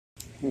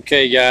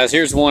Okay guys,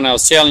 here's one I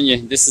was telling you.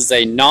 This is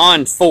a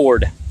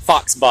non-Ford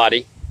Fox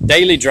body,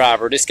 daily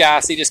driver. This guy, I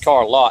see this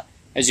car a lot.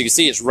 As you can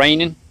see, it's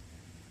raining.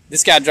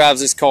 This guy drives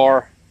this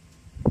car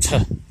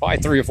probably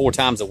 3 or 4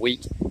 times a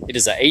week. It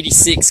is a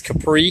 86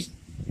 Capri.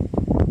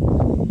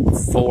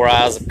 4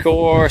 eyes, of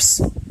course.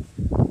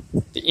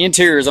 The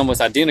interior is almost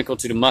identical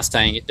to the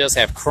Mustang. It does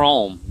have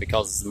chrome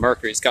because it's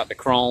Mercury. It's got the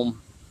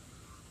chrome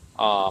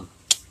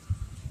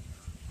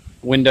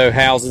window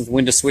housings,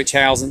 window switch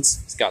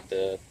housings. It's got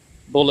the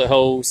bullet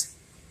holes.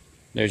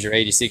 There's your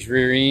 86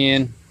 rear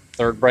end.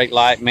 Third brake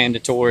light,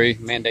 mandatory,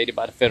 mandated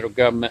by the federal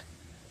government.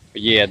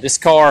 But yeah, this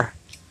car,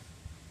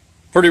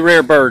 pretty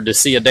rare bird to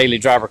see a daily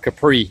driver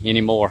Capri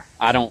anymore.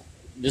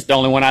 This is the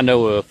only one I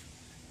know of.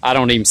 I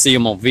don't even see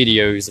them on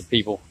videos of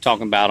people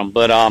talking about them.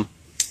 But I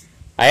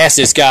asked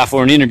this guy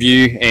for an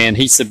interview, and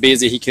he's so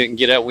busy he couldn't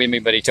get up with me,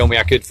 but he told me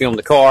I could film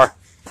the car.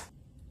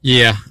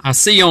 Yeah, I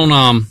see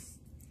on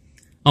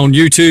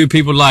YouTube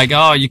people like,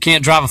 oh, you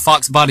can't drive a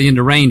Fox body in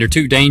the rain. They're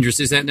too dangerous.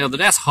 This, that, and the other.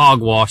 That's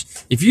hogwash.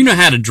 If you know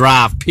how to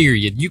drive,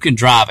 period, you can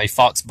drive a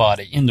Fox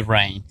body in the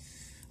rain.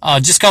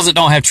 Just because it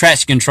don't have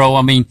traction control,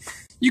 I mean,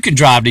 you can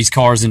drive these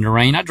cars in the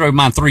rain. I drove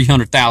mine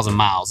 300,000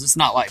 miles. It's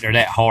not like they're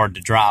that hard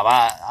to drive.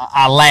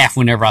 I laugh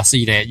whenever I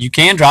see that. You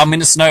can drive them in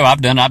the snow.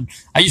 I've done.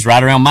 I used to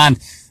ride around mine.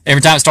 Every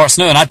time it starts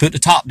snowing, I'd put the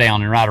top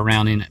down and ride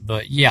around in it.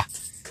 But yeah,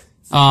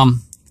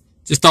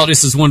 just thought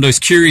this is one of those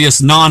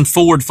curious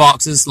non-Ford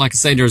Foxes. Like I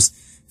say, there's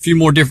a few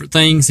more different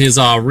things. His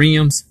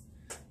rims,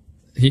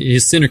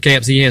 his center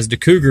caps. He has the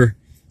Cougar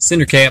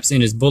center caps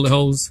in his bullet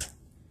holes,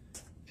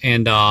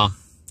 and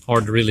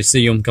hard to really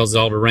see them because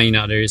of all the rain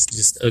out there. It's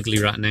just ugly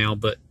right now.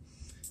 But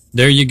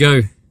there you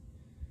go,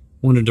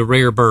 one of the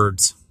rare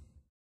birds.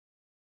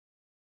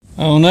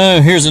 Oh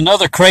no, here's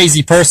another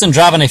crazy person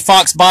driving a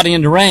Fox body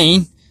in the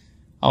rain.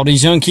 All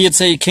these young kids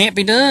say it can't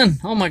be done.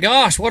 Oh my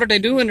gosh, what are they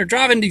doing? They're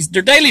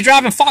daily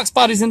driving Fox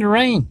bodies in the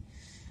rain.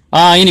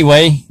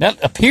 Anyway,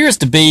 that appears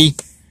to be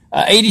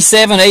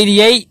 87,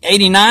 88,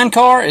 89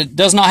 car. It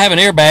does not have an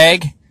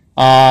airbag.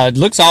 It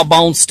looks all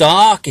bone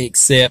stock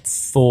except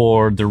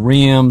for the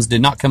rims.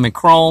 Did not come in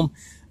chrome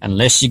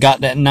unless you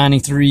got that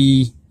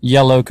 93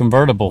 yellow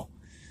convertible.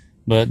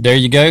 But there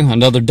you go,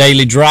 another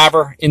daily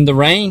driver in the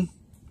rain.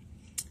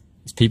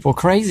 These people are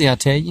crazy, I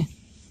tell you.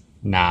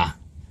 Nah.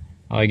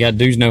 All you gotta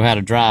do is know how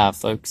to drive,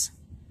 folks.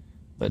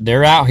 But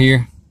they're out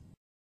here.